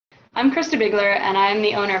I'm Christa Biegler, and I'm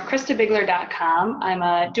the owner of ChristaBiegler.com. I'm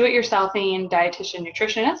a do-it-yourselfing dietitian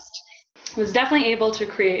nutritionist. I was definitely able to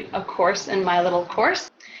create a course in my little course.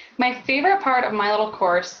 My favorite part of my little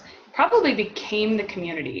course probably became the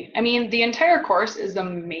community. I mean, the entire course is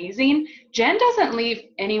amazing. Jen doesn't leave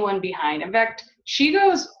anyone behind. In fact, she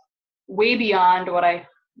goes way beyond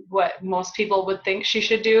what most people would think she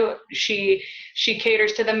should do. She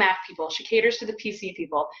caters to the Mac people. She caters to the PC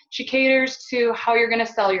people. She caters to how you're going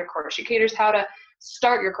to sell your course. She caters how to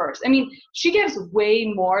start your course. I mean, she gives way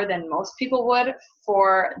more than most people would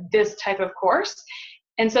for this type of course.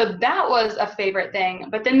 And so that was a favorite thing.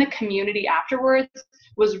 But then the community afterwards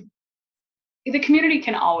the community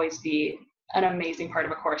can always be an amazing part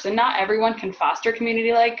of a course. And not everyone can foster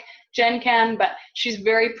community like Jen can, but she's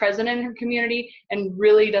very present in her community and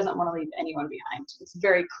really doesn't want to leave anyone behind. It's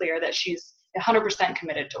very clear that she's 100%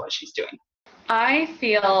 committed to what she's doing. I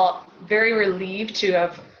feel very relieved to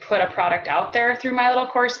have put a product out there through my little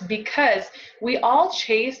course, because we all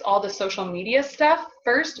chase all the social media stuff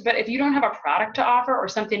first, but if you don't have a product to offer or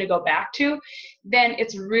something to go back to, then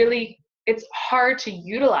it's hard to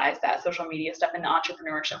utilize that social media stuff in the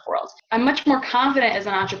entrepreneurship world. I'm much more confident as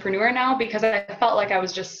an entrepreneur now because I felt like I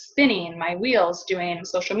was just spinning my wheels doing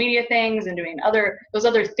social media things and doing those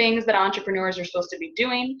other things that entrepreneurs are supposed to be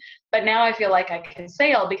doing. But now I feel like I can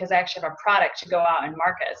sail because I actually have a product to go out and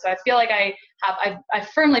market. So I feel like I've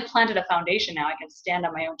firmly planted a foundation now. I can stand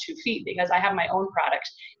on my own 2 feet because I have my own product.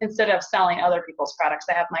 Instead of selling other people's products,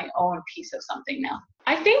 I have my own piece of something now.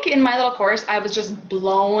 I think in my little course, I was just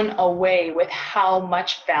blown away with how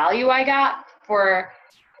much value I got for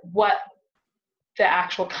what the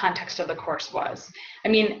actual context of the course was. I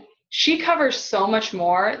mean, she covers so much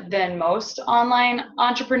more than most online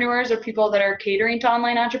entrepreneurs or people that are catering to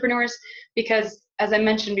online entrepreneurs, because as I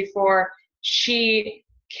mentioned before, she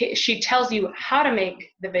tells you how to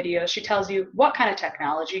make the videos. She tells you what kind of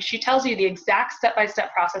technology. She tells you the exact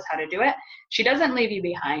step-by-step process how to do it. She doesn't leave you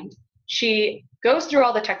behind. She goes through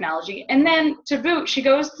all the technology, and then to boot, she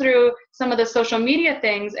goes through some of the social media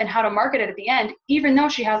things and how to market it at the end. Even though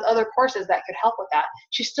she has other courses that could help with that,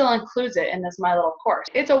 she still includes it in this My Little Course.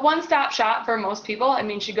 It's a one-stop shop for most people. I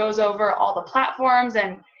mean, she goes over all the platforms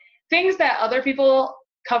and things that other people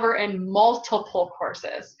cover in multiple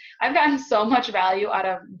courses. I've gotten so much value out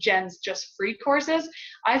of Jen's just free courses.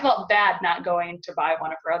 I felt bad not going to buy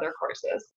one of her other courses.